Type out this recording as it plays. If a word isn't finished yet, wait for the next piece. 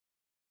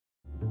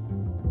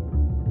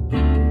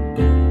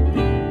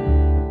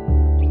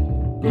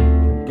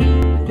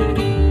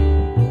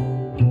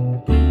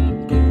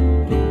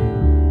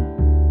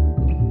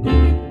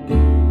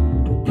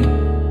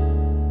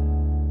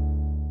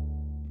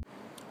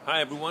Hi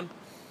everyone,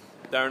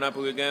 Dario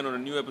Napoli again on a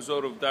new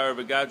episode of Dario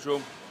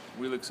Gadjo.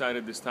 Real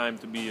excited this time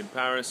to be in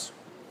Paris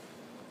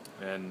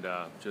and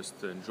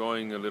just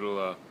enjoying a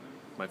little,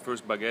 my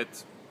first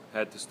baguette.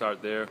 Had to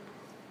start there.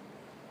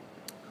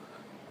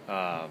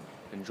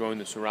 Enjoying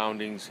the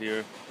surroundings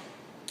here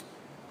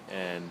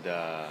and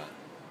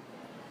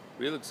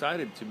real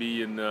excited to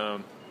be in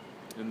the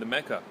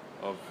mecca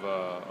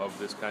of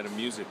this kind of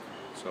music.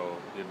 So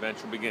the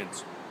adventure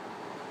begins.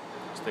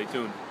 Stay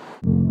tuned.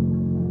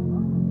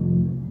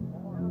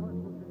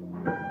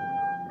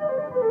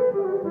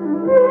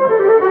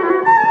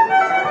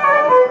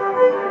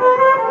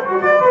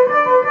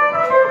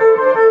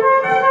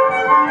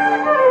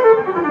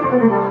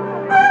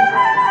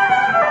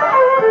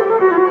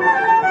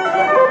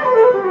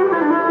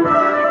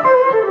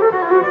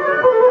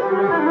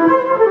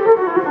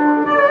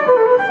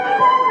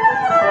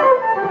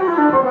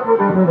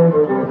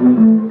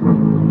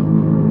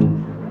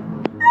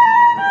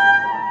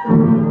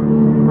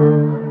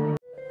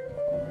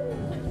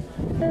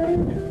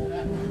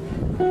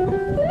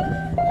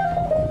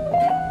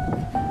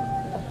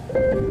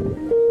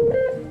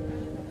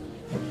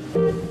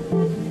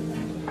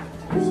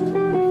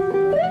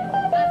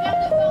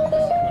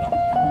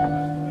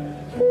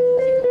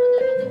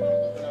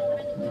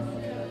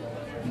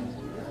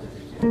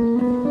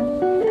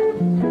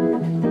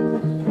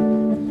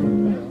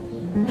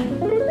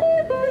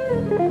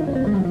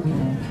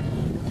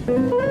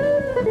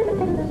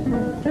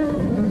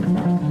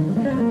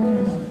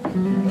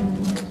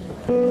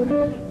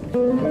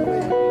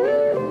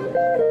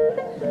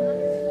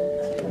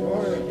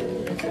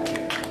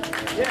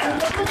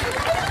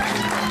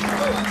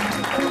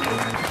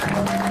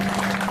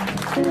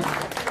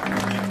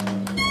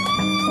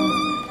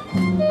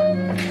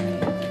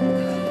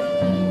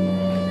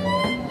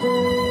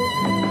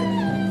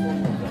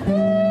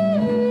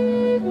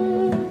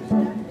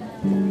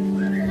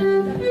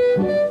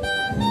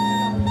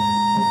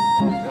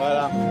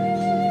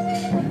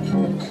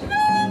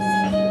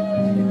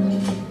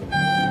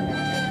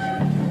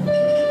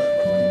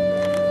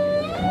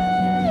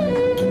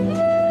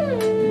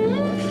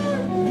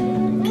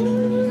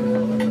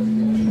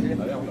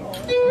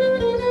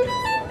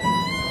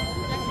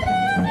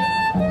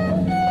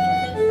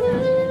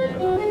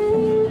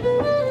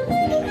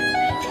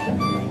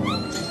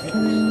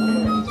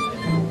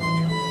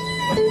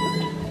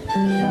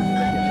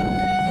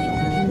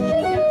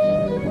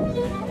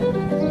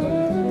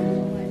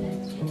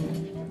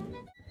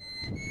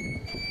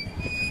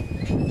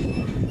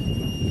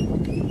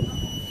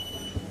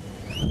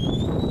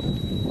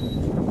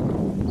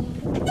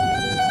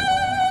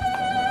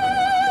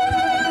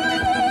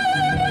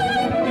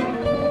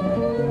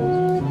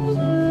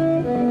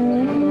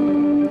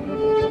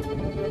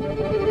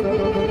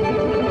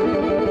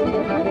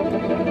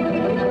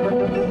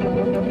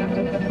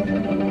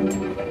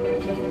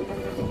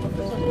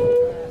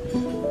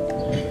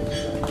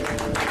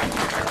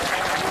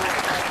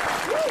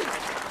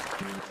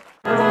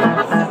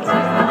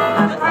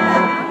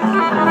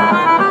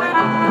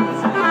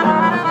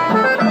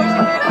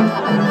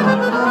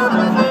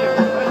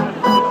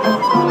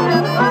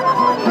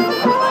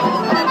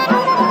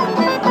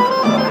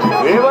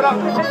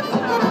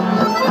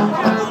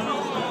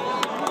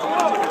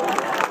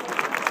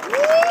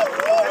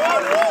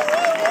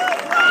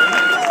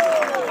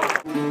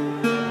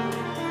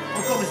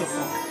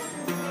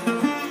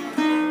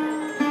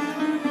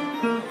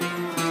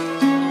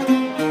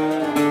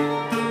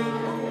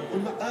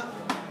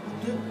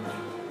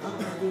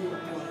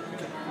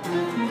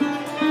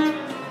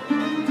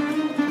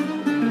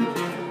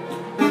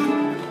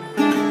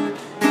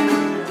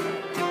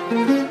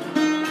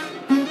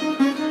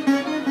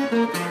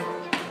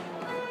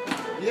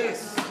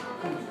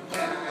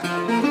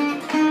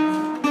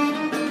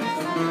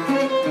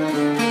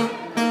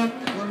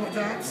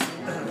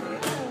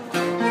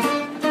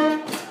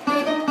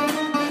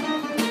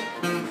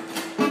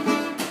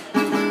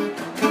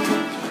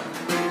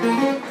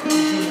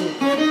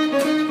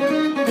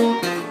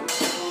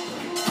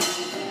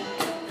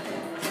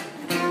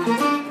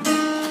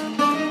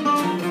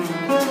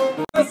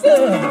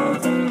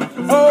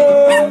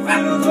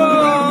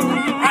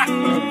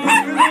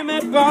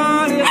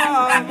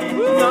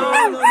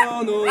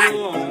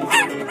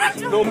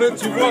 Non mais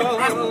tu vois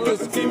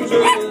ce qui me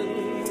gêne.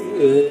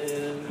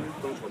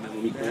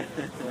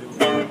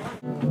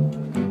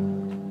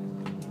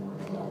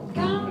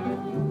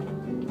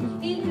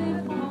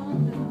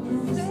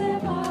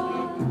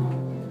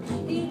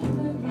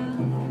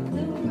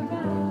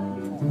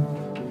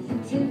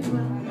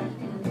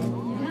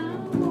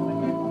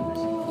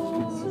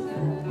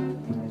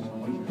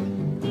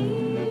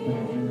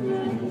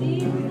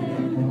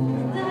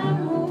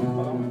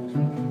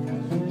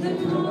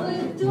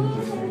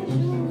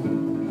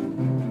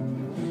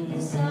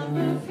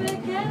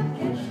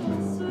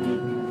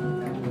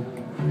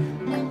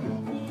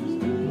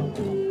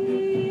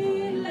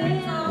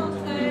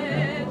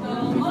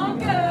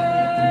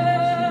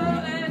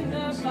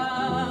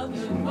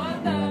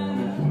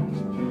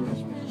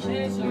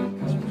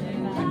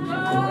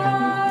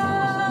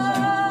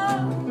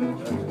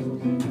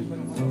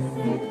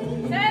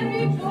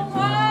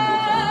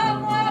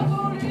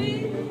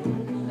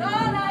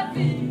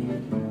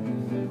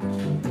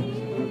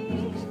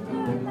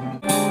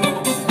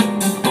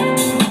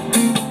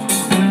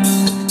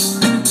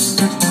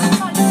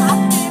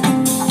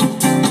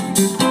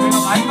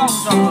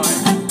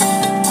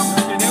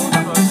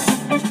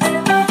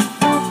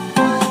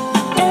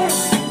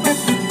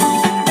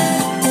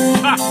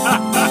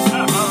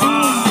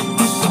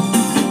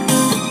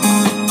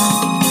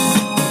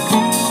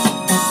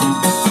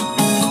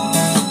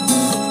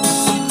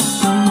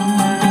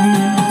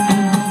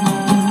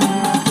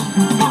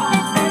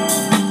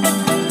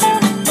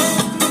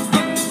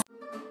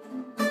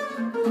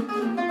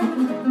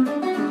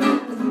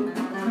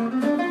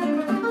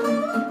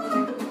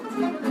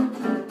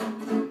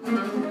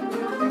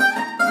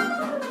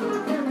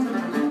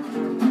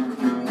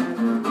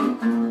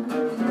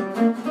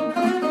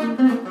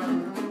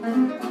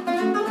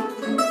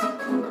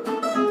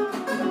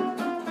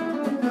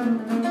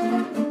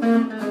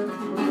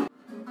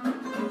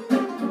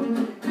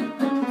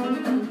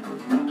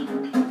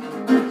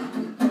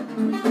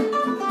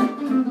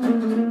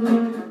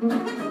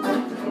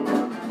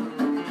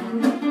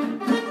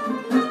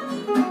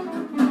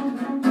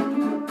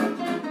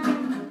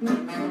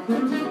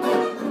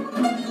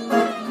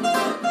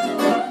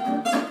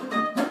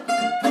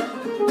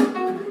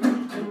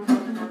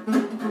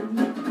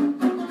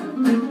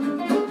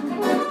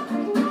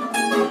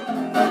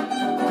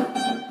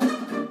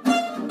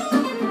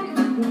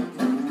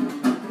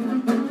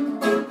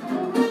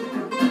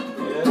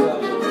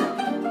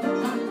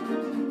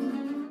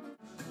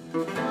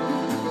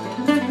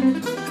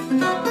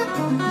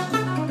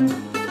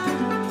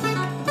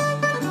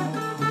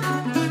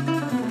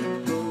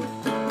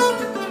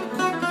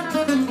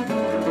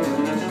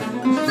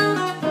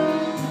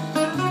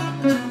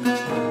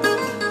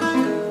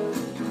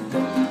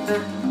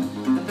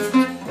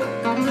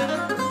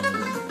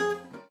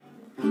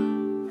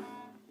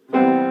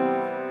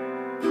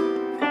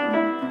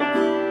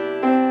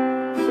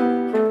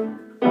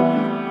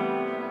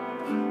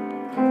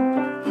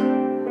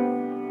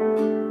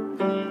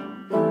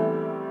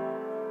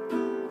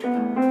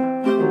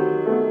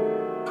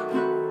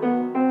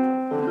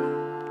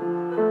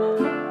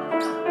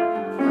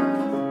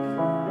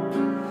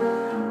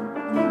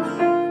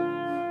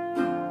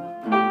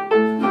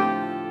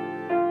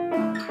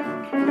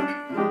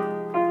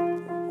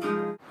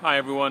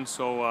 everyone.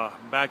 So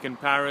back in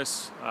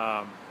Paris,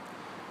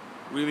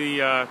 really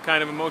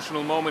kind of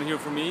emotional moment here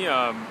for me.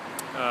 To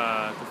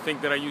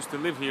think that I used to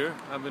live here,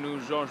 Avenue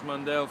Georges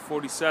Mandel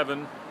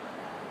 47.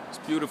 This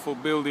beautiful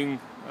building.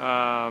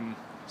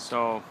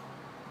 So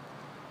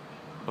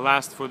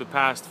blast for the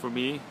past for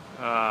me.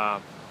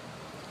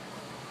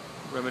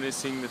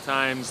 Reminiscing the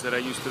times that I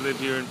used to live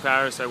here in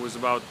Paris. I was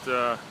about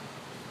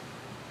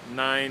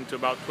 9 to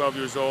about 12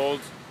 years old,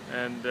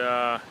 and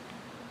the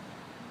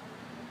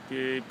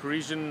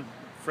Parisian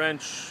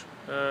French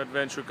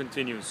adventure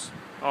continues.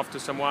 Off to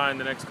Samoa in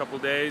the next couple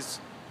days.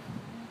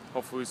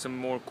 Hopefully some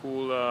more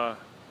cool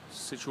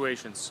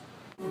situations.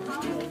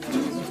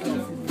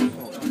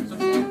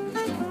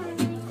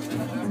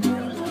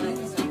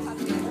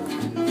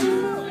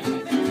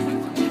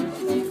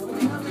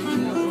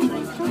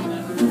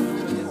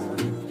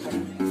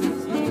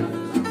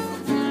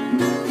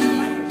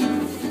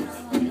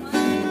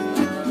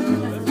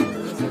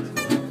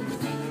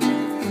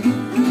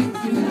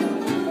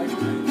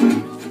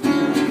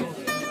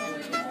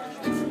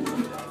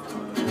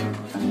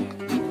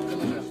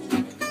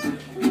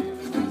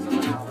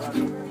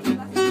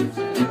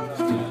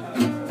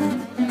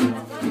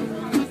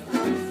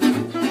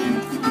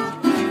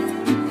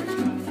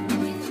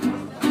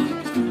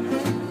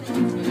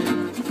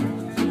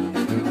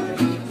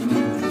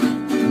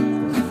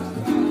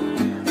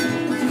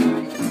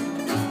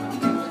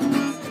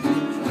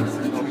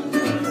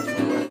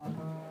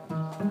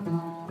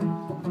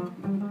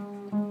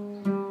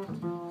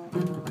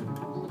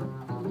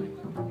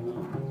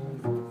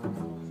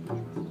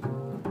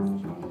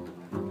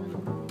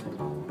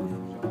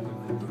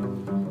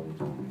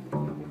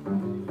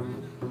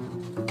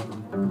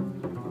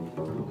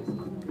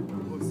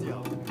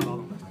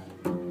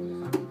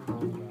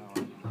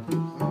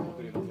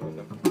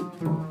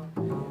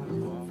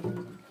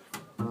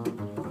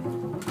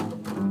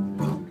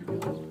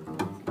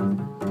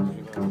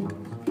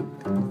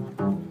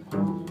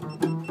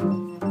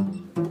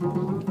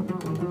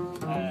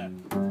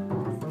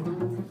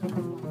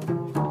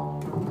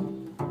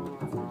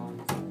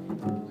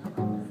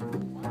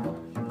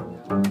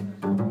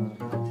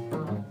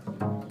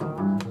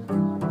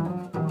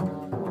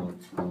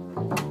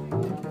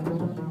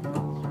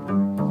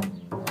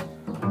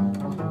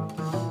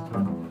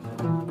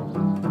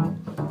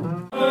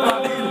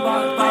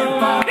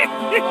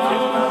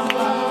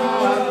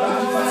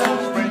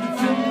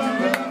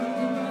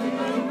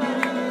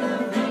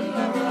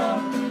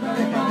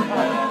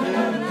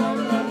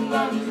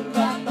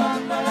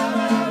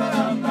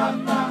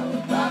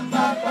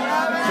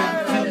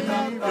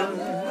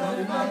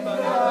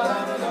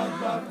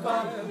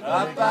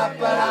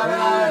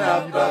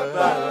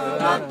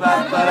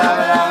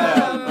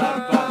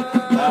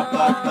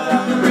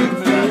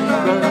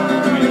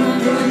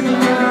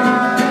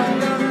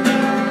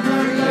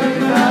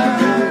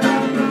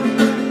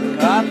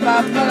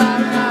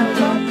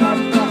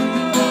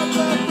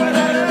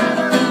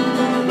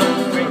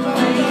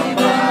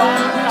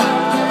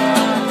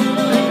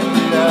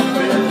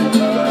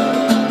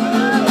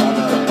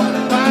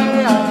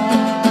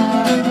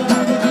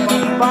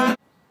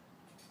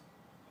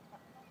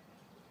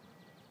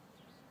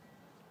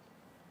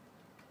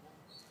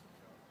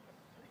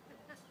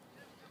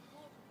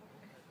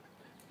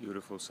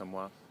 Beautiful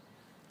Samoa,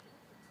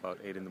 about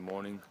 8 in the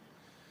morning.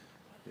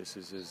 This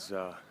is as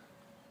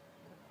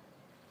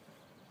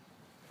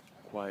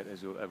quiet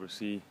as you'll ever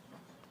see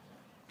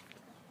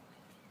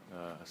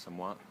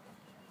Samoa.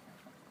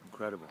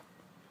 Incredible.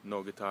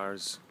 No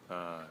guitars,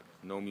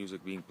 no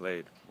music being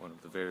played. One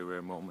of the very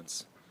rare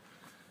moments.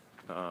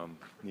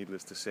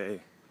 Needless to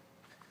say,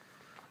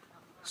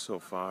 so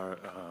far,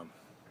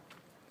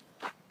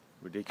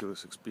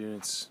 ridiculous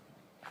experience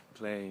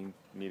playing,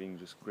 meeting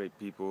just great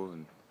people,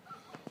 and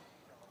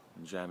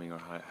jamming our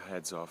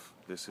heads off.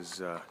 This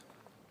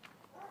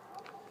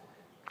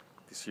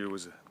year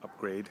was an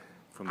upgrade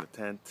from the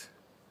tent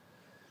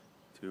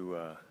to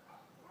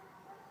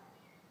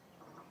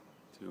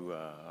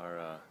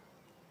our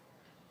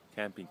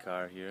camping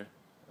car here.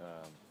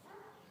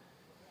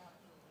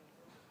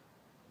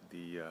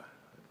 The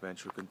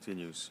adventure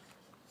continues.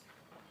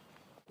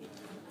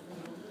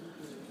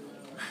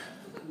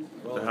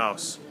 The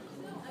house.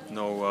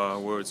 No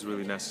words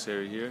really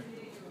necessary here.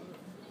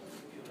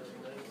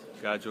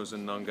 Gadjos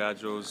and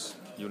non-Gadjos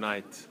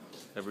unite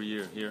every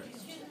year here,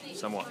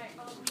 somewhat.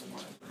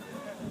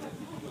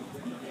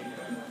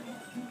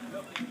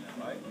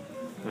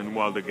 And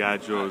while the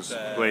Gadjos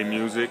play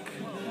music,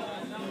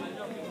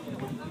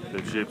 the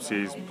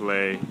gypsies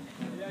play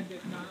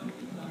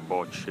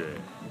bocce.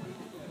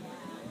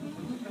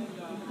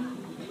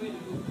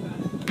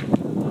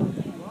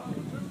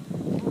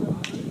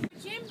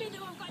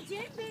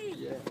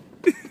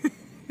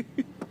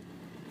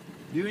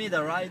 Do you need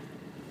a ride?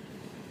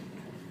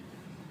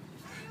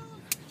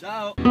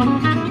 Ciao!